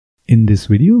In this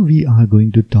video, we are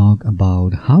going to talk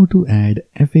about how to add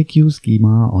FAQ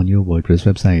schema on your WordPress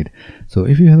website. So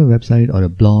if you have a website or a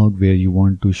blog where you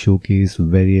want to showcase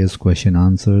various question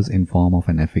answers in form of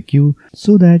an FAQ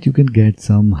so that you can get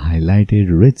some highlighted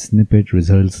rich snippet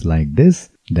results like this,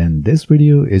 then this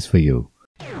video is for you.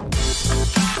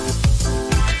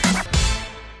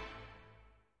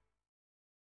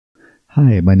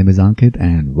 Hi, my name is Ankit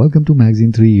and welcome to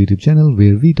Magazine 3 YouTube channel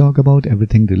where we talk about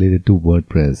everything related to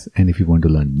WordPress. And if you want to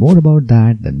learn more about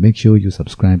that, then make sure you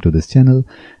subscribe to this channel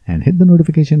and hit the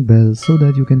notification bell so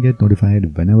that you can get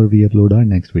notified whenever we upload our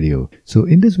next video. So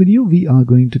in this video, we are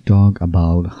going to talk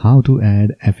about how to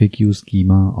add FAQ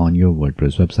schema on your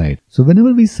WordPress website. So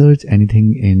whenever we search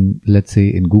anything in, let's say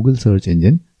in Google search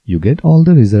engine, you get all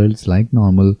the results like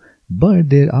normal. But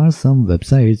there are some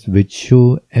websites which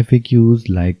show FAQs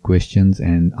like questions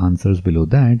and answers below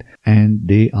that, and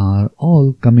they are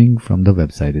all coming from the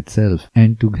website itself.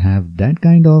 And to have that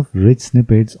kind of rich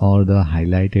snippets or the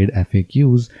highlighted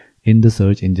FAQs in the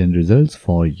search engine results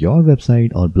for your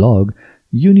website or blog,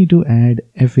 you need to add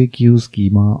FAQ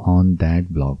schema on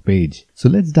that blog page. So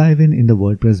let's dive in the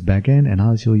WordPress backend and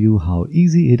I'll show you how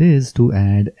easy it is to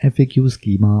add FAQ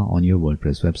schema on your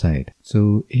WordPress website.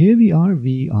 So here we are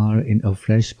in a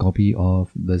fresh copy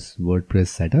of this WordPress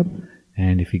setup.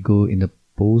 And if we go in the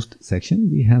post section,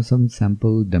 we have some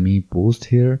sample dummy post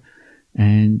here.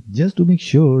 And just to make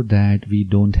sure that we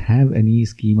don't have any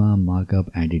schema markup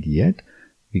added yet,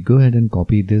 we go ahead and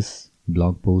copy this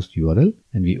blog post URL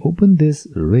and we open this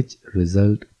rich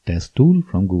result test tool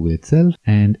from Google itself,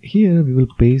 and here we will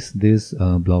paste this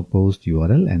blog post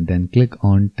URL and then click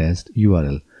on test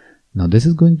URL. Now this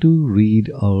is going to read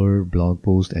our blog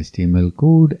post HTML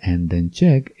code and then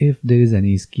check if there is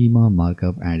any schema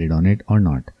markup added on it or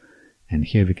not. And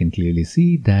here we can clearly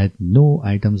see that no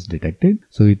items detected,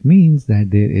 so it means that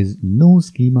there is no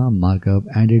schema markup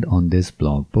added on this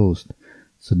blog post.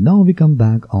 So now we come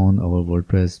back on our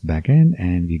WordPress backend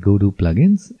and we go to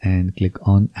plugins and click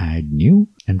on add new.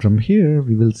 And from here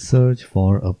we will search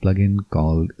for a plugin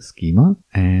called Schema.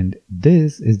 And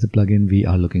this is the plugin we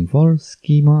are looking for,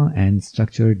 Schema and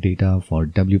Structured Data for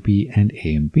WP and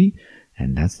AMP.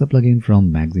 And that's the plugin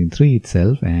from Magazine 3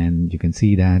 itself. And you can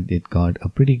see that it got a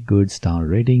pretty good star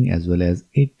rating as well as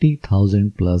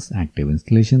 80,000 plus active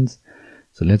installations.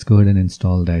 So let's go ahead and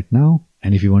install that now.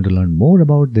 And if you want to learn more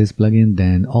about this plugin,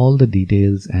 then all the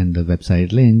details and the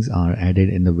website links are added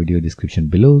in the video description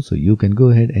below, so you can go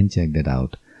ahead and check that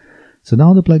out. So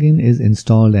now the plugin is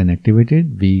installed and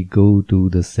activated. We go to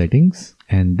the settings,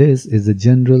 and this is the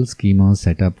general schema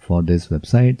setup for this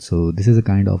website. So this is a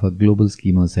kind of a global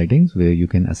schema settings where you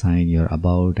can assign your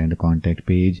about and a contact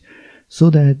page so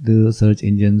that the search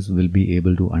engines will be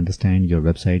able to understand your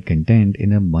website content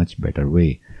in a much better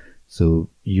way. So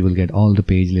you will get all the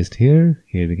page list here.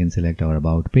 Here we can select our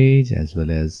about page as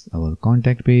well as our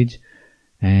contact page.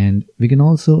 And we can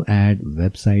also add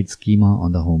website schema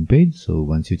on the home page. So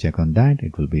once you check on that,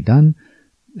 it will be done.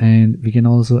 And we can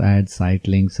also add site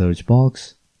link search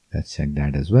box. Let's check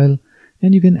that as well.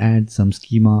 And you can add some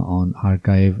schema on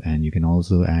archive, and you can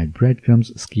also add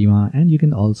breadcrumbs schema, and you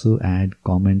can also add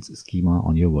comments schema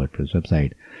on your WordPress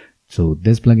website. So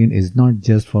this plugin is not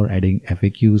just for adding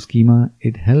FAQ schema,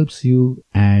 it helps you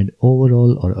add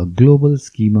overall or a global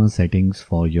schema settings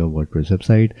for your WordPress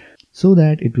website so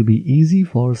that it will be easy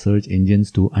for search engines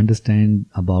to understand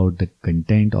about the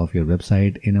content of your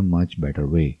website in a much better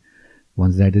way.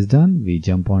 Once that is done, we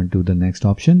jump on to the next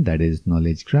option, that is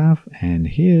knowledge graph, and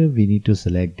here we need to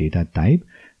select data type,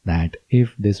 that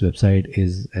if this website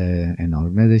is an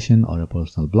organization or a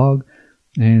personal blog.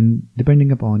 And depending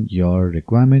upon your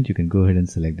requirement, you can go ahead and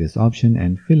select this option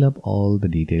and fill up all the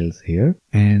details here.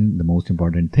 And the most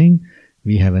important thing,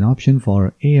 we have an option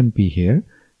for AMP here.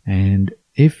 And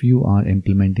if you are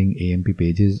implementing AMP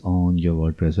pages on your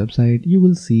WordPress website, you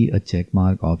will see a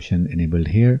checkmark option enabled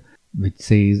here, which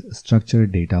says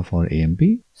structured data for AMP,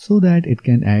 so that it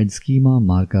can add schema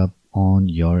markup on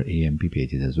your AMP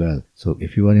pages as well. So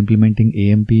if you are implementing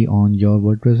AMP on your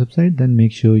WordPress website, then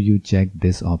make sure you check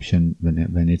this option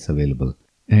when it's available.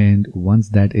 And once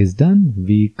that is done,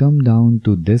 we come down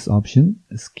to this option,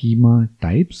 schema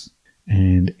types.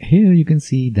 And here you can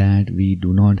see that we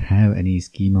do not have any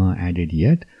schema added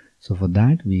yet. So for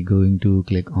that, we're going to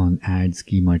click on add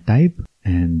schema type.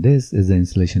 And this is the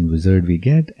installation wizard we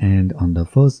get. And on the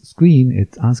first screen,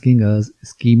 it's asking us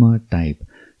schema type.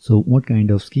 So what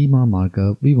kind of schema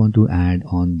markup we want to add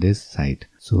on this site.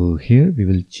 So here we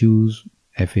will choose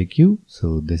FAQ.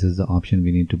 So this is the option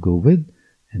we need to go with,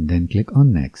 and then click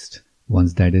on next.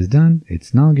 Once that is done,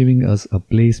 it's now giving us a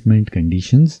placement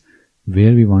conditions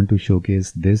where we want to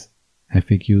showcase this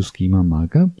FAQ schema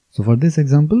markup. So for this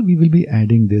example, we will be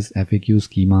adding this FAQ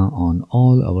schema on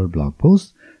all our blog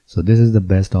posts. So this is the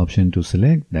best option to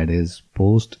select, that is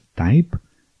post type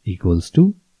equals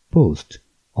to post.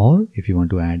 Or if you want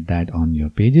to add that on your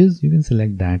pages, you can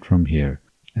select that from here.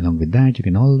 Along with that, you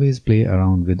can always play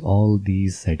around with all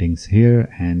these settings here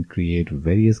and create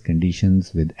various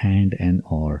conditions with and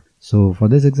or. So for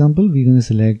this example, we're going to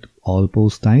select all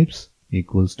post types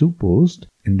equals to post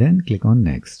and then click on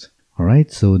next.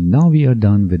 Alright, so now we are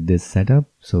done with this setup.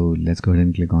 So let's go ahead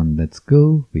and click on let's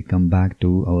go. We come back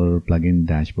to our plugin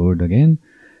dashboard again,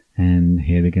 and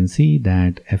here we can see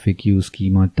that FAQ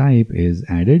schema type is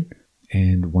added.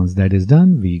 And once that is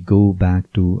done, we go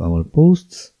back to our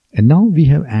posts. And now we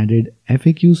have added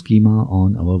FAQ schema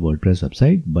on our WordPress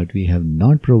website, but we have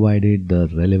not provided the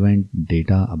relevant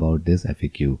data about this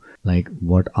FAQ. Like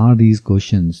what are these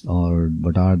questions or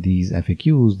what are these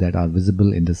FAQs that are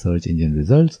visible in the search engine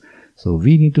results. So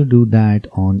we need to do that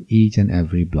on each and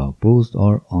every blog post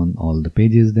or on all the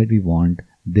pages that we want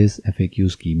this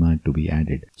FAQ schema to be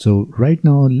added. So right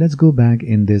now, let's go back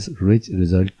in this rich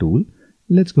result tool.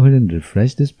 Let's go ahead and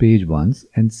refresh this page once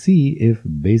and see if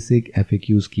basic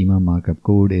FAQ schema markup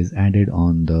code is added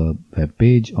on the web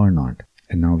page or not.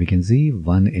 And now we can see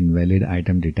one invalid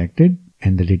item detected,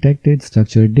 and the detected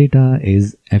structured data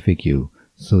is FAQ.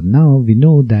 So now we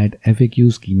know that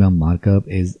FAQ schema markup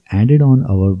is added on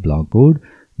our blog code,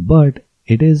 but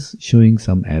it is showing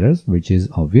some errors, which is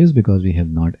obvious because we have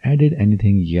not added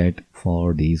anything yet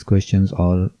for these questions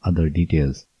or other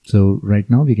details. So right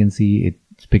now we can see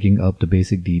it's picking up the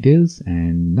basic details,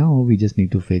 and now we just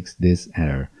need to fix this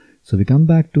error. So we come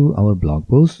back to our blog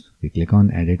post, we click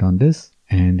on edit on this,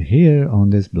 and here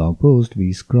on this blog post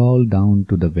we scroll down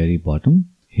to the very bottom.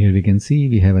 Here we can see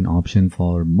we have an option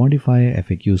for modify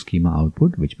FAQ schema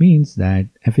output, which means that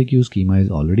FAQ schema is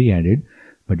already added,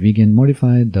 but we can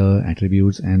modify the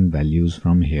attributes and values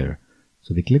from here.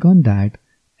 So we click on that,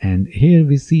 and here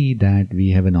we see that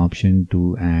we have an option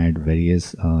to add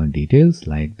various details,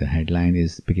 like the headline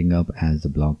is picking up as the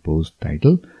blog post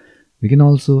title. We can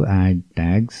also add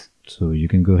tags, so you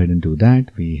can go ahead and do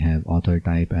that. We have author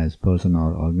type as person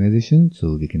or organization,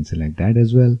 so we can select that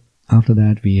as well. After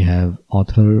that, we have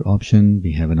author option.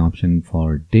 We have an option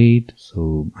for date,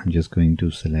 so I'm just going to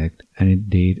select any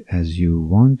date as you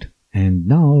want. And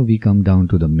now we come down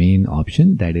to the main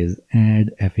option, that is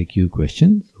add FAQ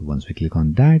question. So once we click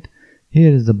on that,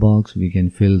 here is the box. We can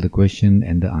fill the question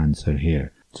and the answer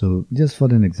here. So just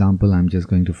for an example, I'm just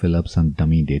going to fill up some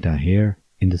dummy data here.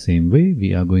 In the same way,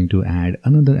 we are going to add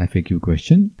another FAQ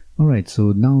question. Alright,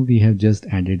 so now we have just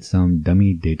added some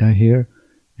dummy data here,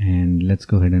 and let's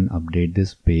go ahead and update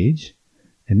this page.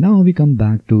 And now we come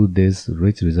back to this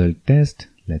rich result test.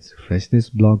 Let's refresh this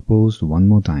blog post one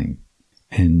more time.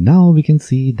 And now we can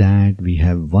see that we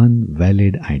have one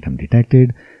valid item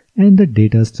detected, and the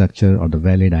data structure or the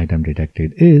valid item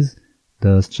detected is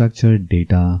the structured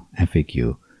data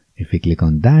FAQ. If we click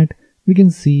on that, we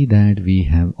can see that we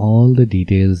have all the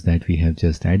details that we have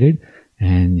just added.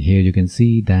 And here you can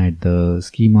see that the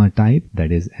schema type,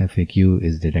 that is FAQ,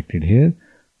 is detected here.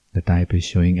 The type is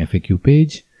showing FAQ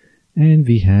page, and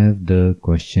we have the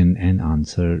question and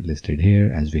answer listed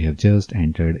here as we have just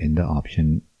entered in the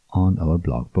option on our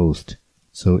blog post.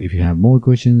 So if you have more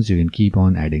questions, you can keep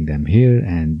on adding them here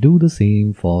and do the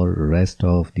same for rest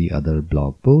of the other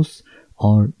blog posts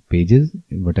or pages,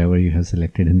 whatever you have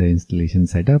selected in the installation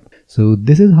setup. So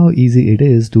this is how easy it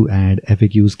is to add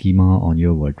FAQ schema on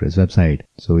your WordPress website.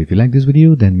 So if you like this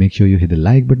video, then make sure you hit the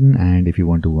like button, and if you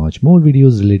want to watch more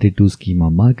videos related to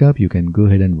schema markup, you can go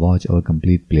ahead and watch our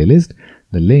complete playlist.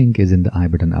 The link is in the I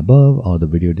button above or the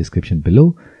video description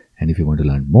below. And if you want to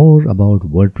learn more about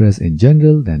WordPress in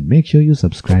general, then make sure you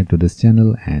subscribe to this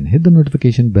channel and hit the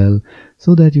notification bell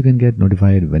so that you can get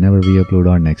notified whenever we upload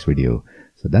our next video.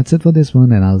 So that's it for this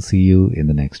one, and I'll see you in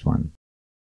the next one.